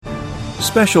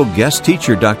Special guest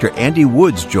teacher Dr. Andy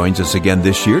Woods joins us again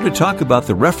this year to talk about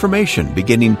the Reformation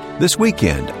beginning this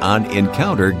weekend on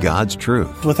Encounter God's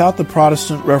Truth. Without the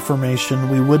Protestant Reformation,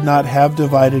 we would not have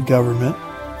divided government,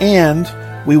 and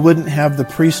we wouldn't have the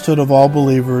priesthood of all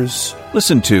believers.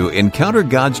 Listen to Encounter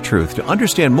God's Truth to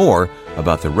understand more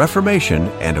about the Reformation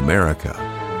and America.